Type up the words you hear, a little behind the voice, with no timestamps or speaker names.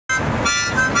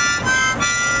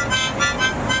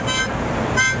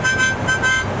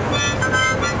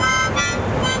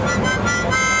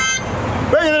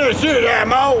there,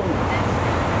 Mo.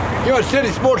 You know what City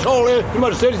Sports Hall is? You know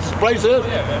what City Place is?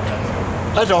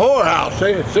 That's a whorehouse,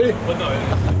 see?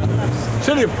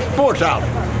 City Sports House.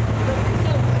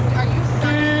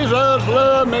 Jesus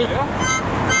love me.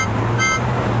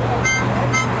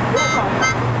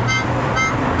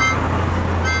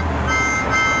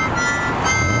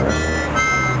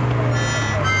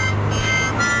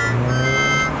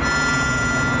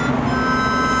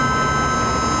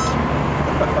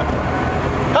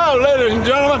 Hello, ladies and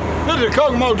gentlemen. This is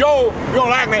Kokomo Joe. You don't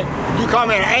like me, you call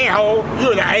me an a-hole.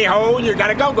 You're the a-hole, you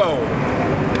gotta go.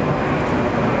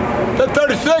 That's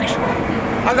 36.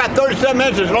 I got 37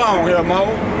 inches long here, Mo.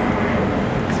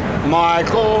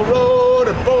 Michael rode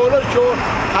a boat ashore,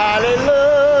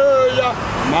 hallelujah.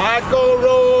 Michael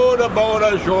rode a boat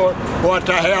ashore. What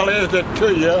the hell is it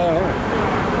to you?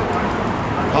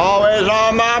 Always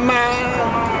on my mind,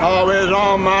 always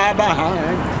on my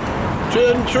behind.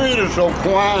 Shouldn't treat her so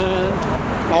quiet.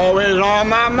 Always on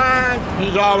my mind,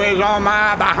 he's always on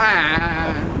my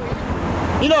behind.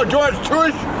 You know George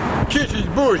Tush kisses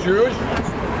bushers.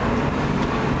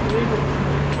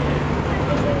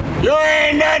 You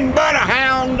ain't nothing but a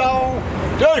hound dog,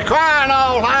 just crying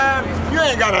all the time. You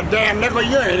ain't got a damn nickel,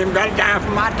 you ain't even got a dime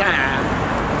for my time.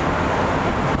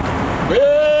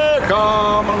 Well,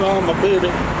 come along, my baby,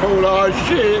 hold on,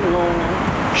 shake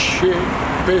on, shake,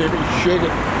 baby, shake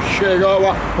it. Shake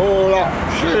over, hold on,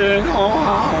 shake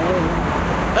on.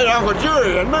 Hey, Uncle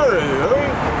Jerry and Mary,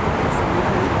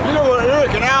 you know what Erie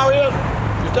Canal is?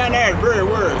 It's down there at Very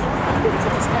Worth.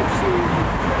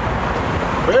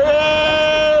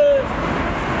 Hey,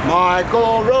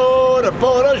 Michael rode a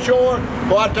boat ashore.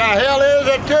 What the hell is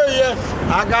it to you?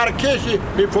 I gotta kiss you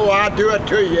before I do it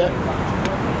to you.